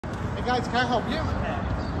guys, can I help you?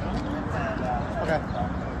 Okay.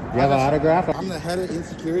 You have an autograph? I'm the head of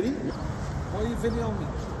insecurity. Why are you videoing me?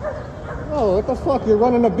 Oh, what the fuck? You're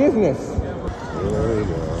running a business. There we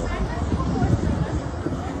go.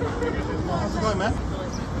 How's it going, man?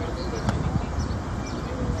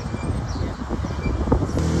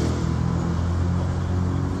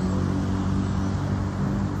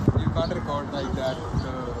 You can't record like that.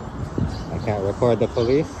 I can't record the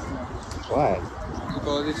police? Why?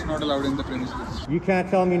 Because it's not allowed in the premises. You can't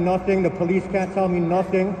tell me nothing. The police can't tell me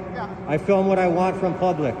nothing. Yeah. I film what I want from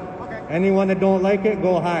public. Okay. Anyone that don't like it,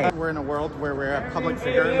 go hide. We're in a world where we're a public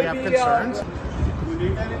figure and we have concerns.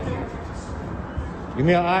 Give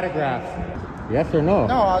me an autograph. Yes or no?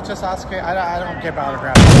 No, I'll just ask you. I don't give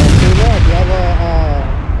autographs. Do you have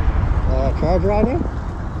a charger on you?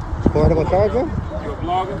 Portable charger? You a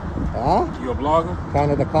blogger? Huh? You a blogger?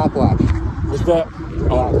 Kind of the cop watch. What's that?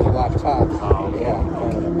 Watch tops. Oh, yeah.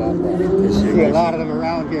 Kind of the cop watch. You see a lot of them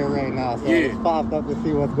around here right now, so I just popped up to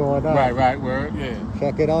see what's going on. Right, word, yeah.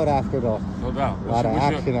 Check it out after though. No doubt. A lot of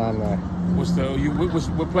action on there.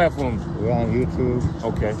 What platforms? We're on YouTube,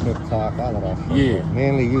 Okay. TikTok, all of that shit. Yeah.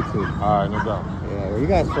 Mainly YouTube. All right, no doubt. Yeah, where you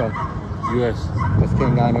guys from? U.S. Just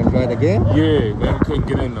came down to enjoy the game? Yeah, man, we couldn't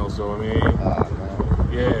get in though, so I mean,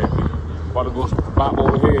 Man. yeah, about to go pop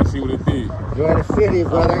over here and see what it did. Enjoy the city,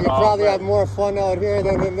 brother. You probably have more fun out here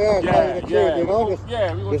than in there, tell you the truth, you know?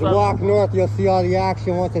 Just walk north, you'll see all the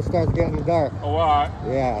action once it starts getting dark. Oh, all right.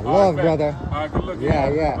 Yeah, All love, right, brother. All right, good looking.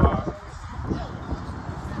 Yeah. All right.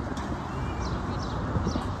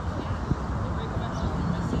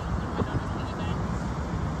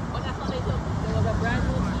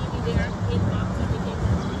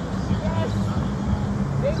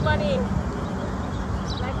 Big money.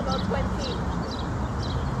 Like about 20.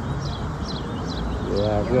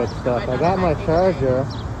 Yeah, good stuff. I got my charger.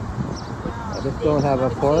 I just don't have a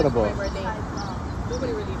portable.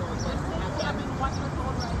 Nobody really knows, but I mean, what's your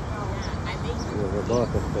phone right now? Yeah, I think We're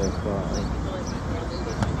both at the spot.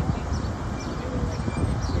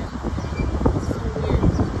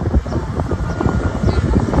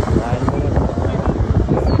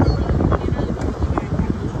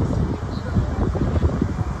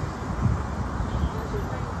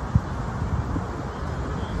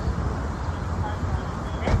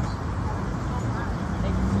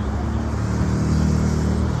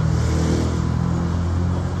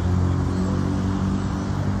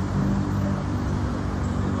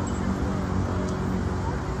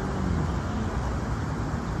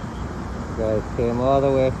 Guys came all the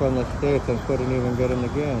way from the States and couldn't even get in the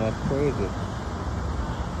game. That's crazy.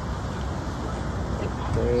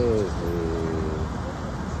 That's crazy.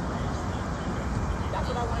 that's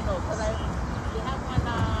what I want to know, because we have one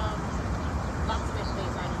locksmith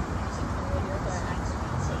place on 6th and Whittier, so I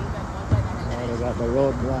actually that one side and Now they got the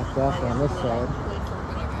road blocked off on this side.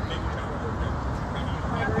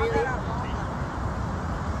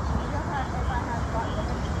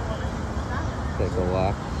 Take a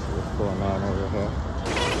walk. See what's going on over here.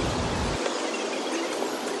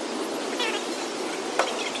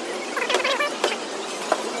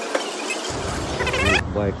 These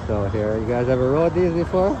bikes out here. You guys ever rode these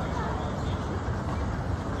before?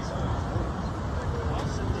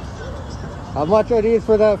 How much are these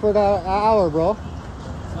for the hour, bro?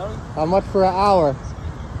 Sorry? How much for an hour?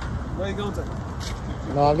 Where are you going to?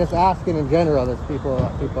 No, I'm just asking in general. There's people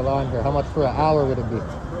on here. How much for an hour would it be?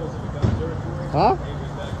 Huh?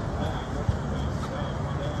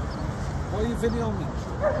 Why are you videoing me?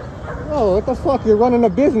 Oh, what the fuck? You're running a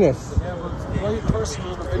business. Yeah, but why are you cursing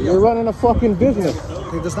on the video? You're running a fucking business.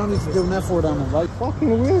 Okay, there's no need to do an F-word on him, right? Fucking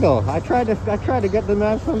weirdo. I tried to get the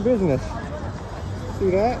man some business. See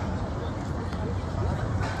that?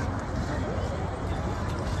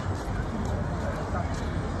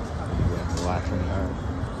 Yeah, watching her.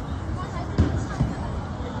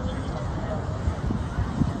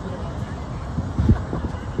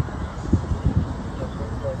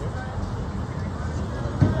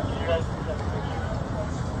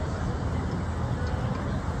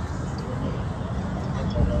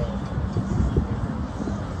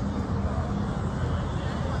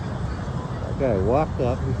 Okay, walked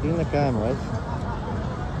up, he's seen the cameras.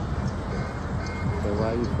 So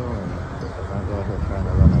why are you filming me? Because I'm out here trying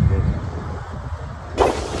to run a business.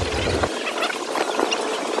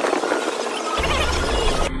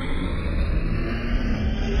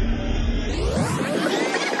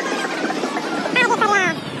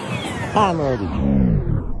 Comedy.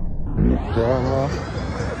 Camera.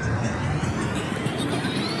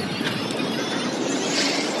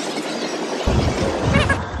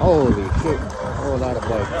 Holy shit. Whole lot of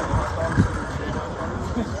bikes.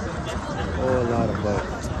 Whole lot of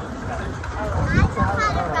bikes.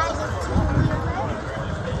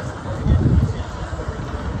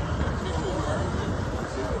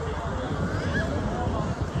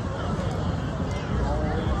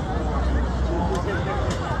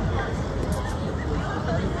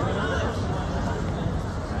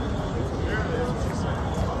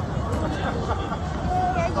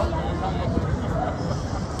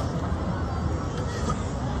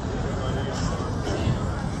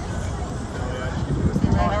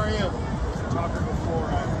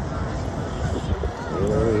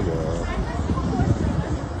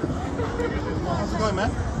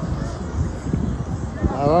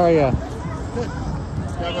 How are you? Good.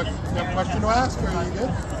 You have a question to ask, or are you good?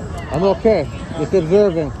 I'm okay. Just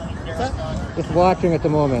observing. What's that? Just watching at the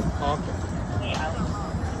moment. Oh, okay.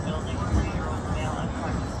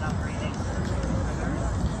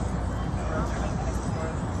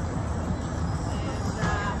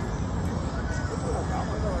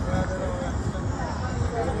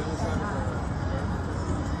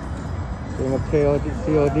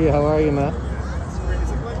 COD, how are you, man?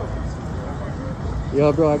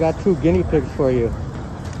 Yo, bro, I got 2 guinea pigs for you.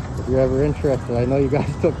 If you're ever interested. I know you guys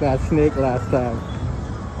took that snake last time.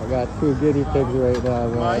 I got 2 guinea pigs right now,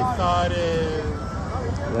 man. My thought is...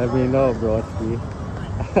 Let me know, broski.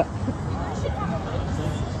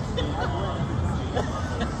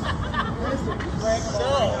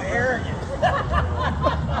 So arrogant.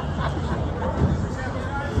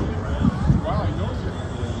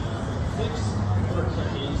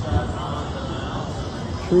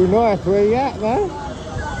 True North, where you at, man?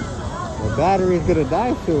 The battery's gonna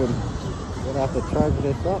die soon. Gonna have to charge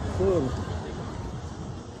this up soon.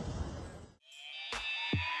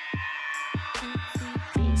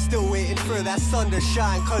 Still waiting for that sun to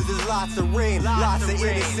shine, cause there's lots of rain. Lots of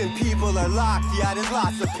innocent people are locked, yeah, there's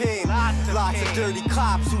lots of pain. Lots of dirty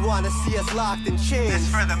cops who wanna see us locked in chains. This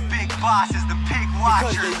for the big bosses, the pig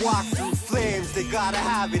watchers. Because they walk through flames, they gotta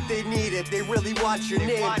have it, they need it, they really want your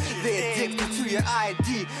name. They addicted to your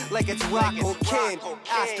ID like it's rock cocaine.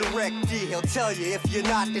 Ask Direct D, he'll tell you if you're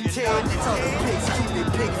not detained. Tell the pigs keep their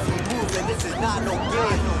pig feet moving, this is not no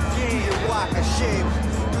game. Do your walk of shame,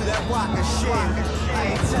 do that walk of shame. I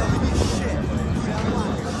ain't telling you shit. Do that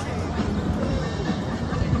walk of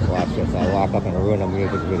shame. Watch this, I'll walk up and ruin a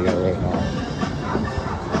music video right now.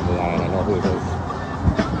 I'm lying, I know who it is.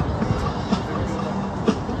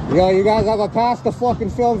 Yo, you guys ever passed the fucking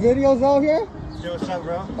film videos out here? Yo, what's up,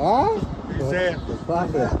 bro? Huh? What you saying? Just fuck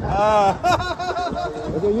it.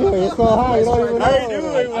 Look at you, you're so high, you don't even know. How you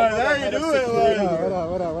doing, man? How you doing, man?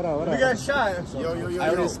 What up? We got shot. Yo. I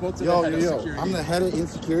already spoke to the head of security. I'm the head of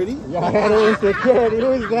insecurity? Yeah, head of insecurity,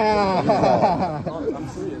 who's that? I'm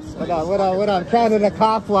serious. What up? Canada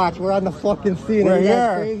Cop Watch, we're on the fucking scene. We're Are you here.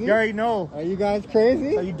 guys crazy? You already know. Are you guys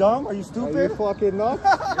crazy? Are you dumb? Are you Are stupid? you fucking nuts?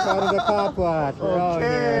 Canada Cop Watch, we're out Okay,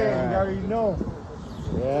 you here. already know.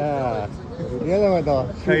 Yeah. What are you dealing with though?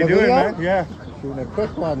 How you doing, man? Yeah. Shooting a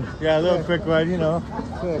quick one. Yeah, a little quick one, you know.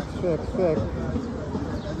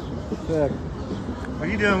 Sick. What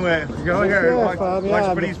are you doing with? Go here, watch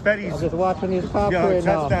for these petties. I'm just watching these cops Yo, right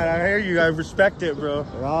now. touch that. I hear you. I respect it, bro.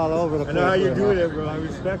 They're all over the place. I know how you're right doing now. it, bro. I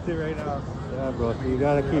respect it right now. Yeah, bro. So you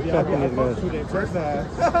gotta keep checking these guys. Touch that.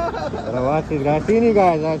 Gotta watch these guys. I seen you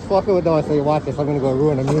guys. I was fucking with them. I said, you watch this. I'm gonna go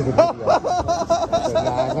ruin a music video. I said,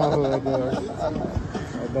 nah, I know who it is.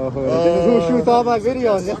 This is who shoots all my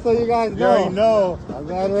videos, just so you guys know. Yeah, you know. That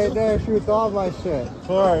man right there shoots all my shit. Of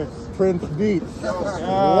course. Prince Beats. Yeah.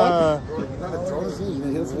 What? You gotta throw this in. You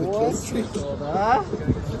gonna hit us with a kill streak? Huh?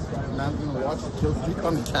 Man's gonna watch the kill streak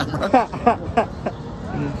on the camera.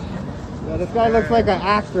 Yeah, this guy looks like an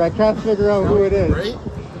actor. I can't figure out who it is. Right?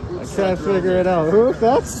 I can't figure it out. Who?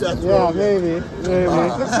 Seth? Yeah, maybe. Hey,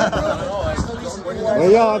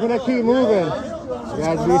 yo, I'm gonna keep moving. You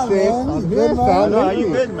guys be safe. I'm here, fam. No, you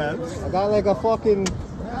good, man. I got like a fucking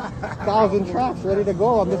 1,000 tracks ready to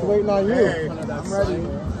go. I'm just waiting on you. Hey, I'm ready.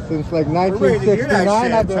 Since like We're ready to hear that 1969,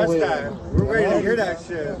 shit. I've been Trust waiting. that. We're ready to hear that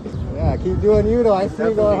shit. Yeah, keep doing you though. I see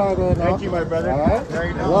you going hard right now. Thank you, my brother. All right? There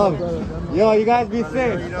you go. Love. Yo, you guys be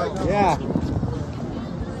safe. Yeah.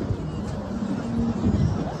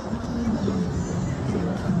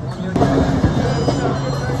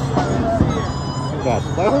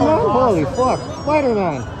 Spider-Man? Holy fuck.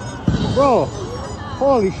 Spider-Man. Bro.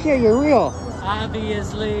 Holy shit, you're real.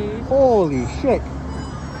 Obviously. Holy shit.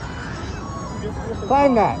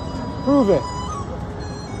 Climb that. Prove it.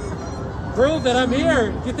 Prove that I'm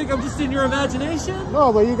here. You think I'm just in your imagination?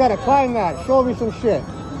 No, but you gotta climb that. Show me some shit.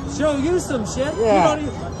 Show you some shit? Yeah.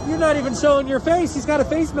 You're not even showing your face. He's got a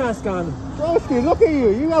face mask on. Broski, look at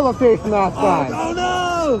you. You have a face mask on. Oh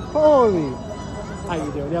no! Holy. How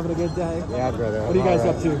you doing? You having a good day? Yeah, brother. What are you guys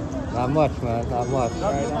up to? Not much, man. Not much.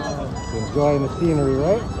 Enjoying the scenery,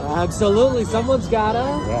 right? Absolutely. Someone's gotta.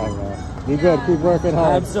 Yeah, man. Be good. Keep working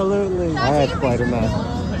hard. Absolutely. All right, Spider-Man.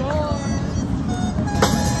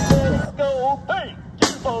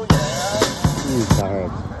 He's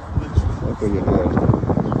tired. Look what you heard.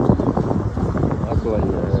 Look what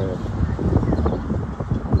you heard.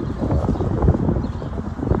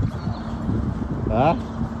 Huh?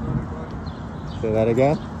 Say that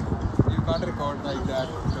again? You can't record like that.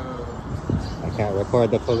 I can't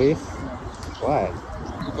record the police? Why?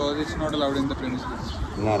 Because it's not allowed in the premises.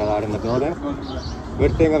 Not allowed in the building?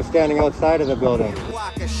 Good thing I'm standing outside of the building.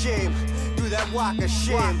 Walk of shame, do that walk of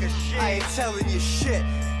shame. I ain't telling you shit.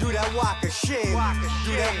 Do that walk of shame.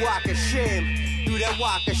 Do that walk of shame. Do that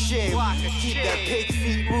walk of shame. Keep that pig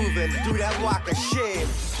feet moving. Do that walk of shame.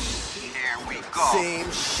 Here we go. Same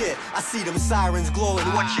shit. I see them sirens glowing.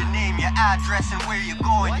 What's your name, your address, and where you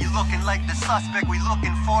going? You looking like the suspect we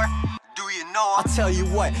looking for? Do you know? I'll tell you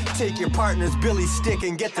what, take your partner's billy stick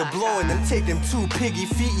and get to blowing, and take them 2 piggy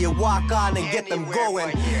feet you walk on and get them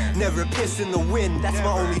going. Never piss in the wind, that's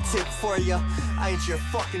my only tip for you. I ain't your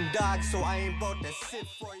fucking dog, so I ain't about to sit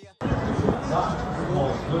for you.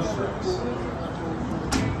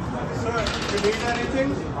 Sir, you need anything?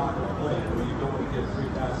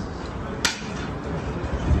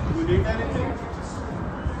 You need anything?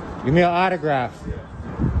 Give me an autograph.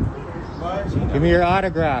 What? Give me your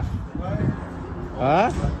autograph. What?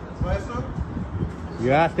 Huh? Why, sir?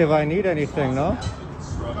 You asked if I need anything, no? You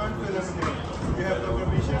can't fill everything. You have no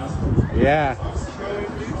permission? Yeah. Show it,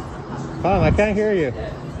 please. Come, I can't hear you.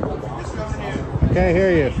 Just come here. I can't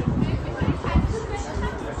hear you.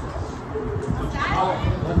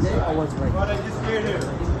 But I just stayed here.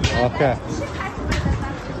 Okay.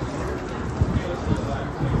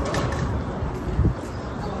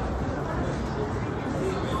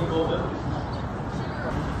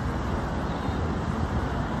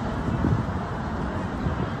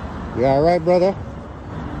 You alright, brother?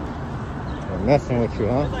 I'm messing with you,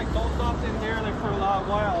 huh? Like both stopped in there like for a long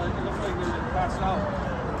while and it looked like they were passed out.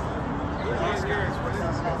 I'm scared.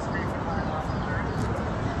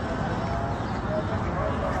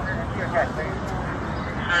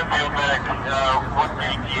 What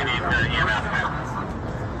rank do you need for EMS now?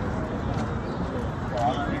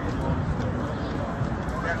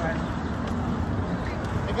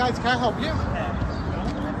 Hey guys, can I help you?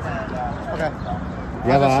 Okay.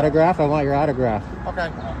 You have an autograph? I want your autograph. Okay.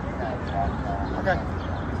 Okay.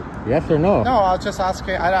 Yes or no? No, I'll just ask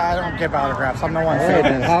you. I don't give autographs. I'm no one Hey, then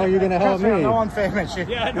famous. how are you going to help me? No one famous.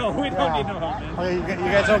 Yeah, no, we don't need no help, man. Okay, you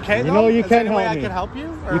guys okay You though? know you Is there can any way help I me. can help you?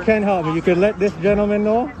 You can help me. You can let this gentleman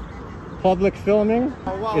know public filming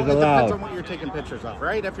Oh, well, is it depends allowed. on what you're taking pictures of,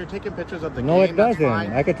 right? If you're taking pictures of the No, game, it that's doesn't.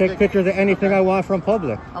 fine. I can take pictures of anything I want from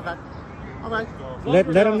public. Okay. Okay. Let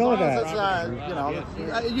him know As long as that. it's, you know,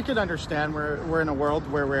 you can understand we're in a world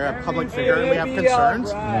where we're a public figure and we have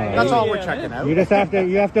concerns. That's all we're checking out. You just have to.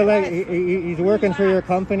 You have to let. He's working for your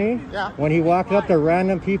company. Yeah. When he walks up to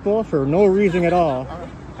random people for no reason at all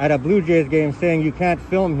at a Blue Jays game, saying you can't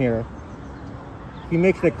film here, he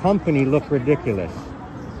makes the company look ridiculous.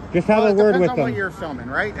 Just have a word with Depends on him. what you're filming,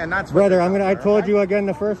 right? And that's what Brother, you're I filming, told okay? you again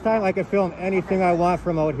the first time, I can film anything I want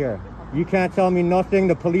from out here. You can't tell me nothing.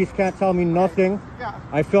 The police can't tell me nothing. Yeah.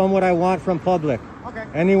 I film what I want from public. Okay.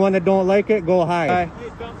 Anyone that don't like it, go hide. Hey,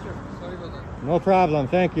 dumpster. Sorry about that. No problem.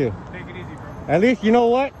 Thank you. Take it easy, bro. At least, you know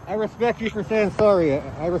what? I respect you for saying sorry.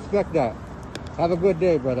 I respect that. Have a good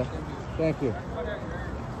day, brother. Thank you.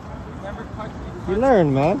 Never touch me. You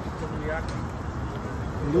learn, man.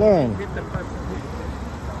 You learn.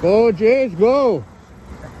 Go, Jays, go.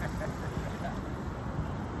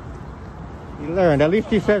 You learned. At least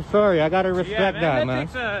he said sorry. I gotta respect that, man.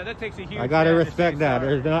 That takes a huge I gotta man to respect say that. sorry.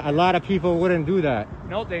 There's not, a lot of people wouldn't do that.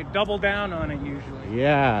 No, they double down on it usually.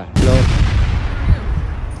 Yeah. So,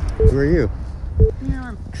 who are you?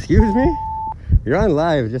 Yeah, Excuse me? You're on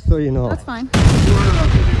live, just so you know. that's fine. Right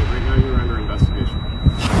now you're under investigation.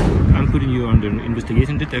 I'm putting you under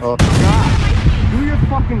investigation detective. Oh, God. Do your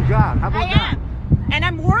fucking job. How about I that? am. And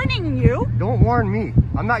I'm warning you. Don't warn me.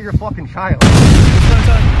 I'm not your fucking child.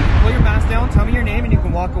 Pull your mask down, tell me your name, and you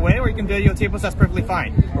can walk away, or you can videotape us. That's perfectly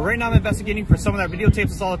fine. But right now, I'm investigating for someone that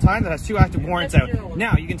videotapes us all the time that has 2 active warrants out.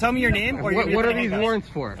 Now, you can tell me your name, or you're What are these warrants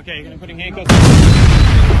for? Okay, you're gonna put in handcuffs.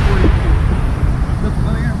 Looks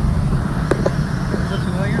familiar? Looks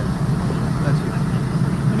familiar? That's you.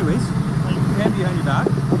 Anyways, hand behind your back.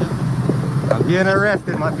 I'm being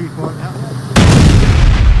arrested, my people.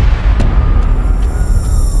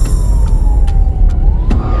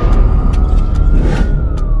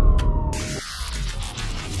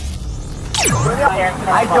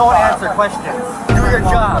 I don't answer questions. Do your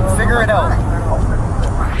job. Figure it out.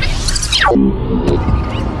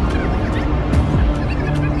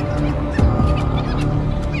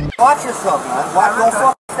 Watch yourself, man. Don't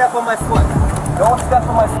fucking step on my foot. Don't step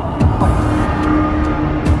on my foot.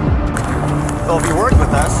 So if you work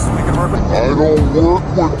with us, we can work with... I don't work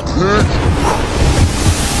with pigs.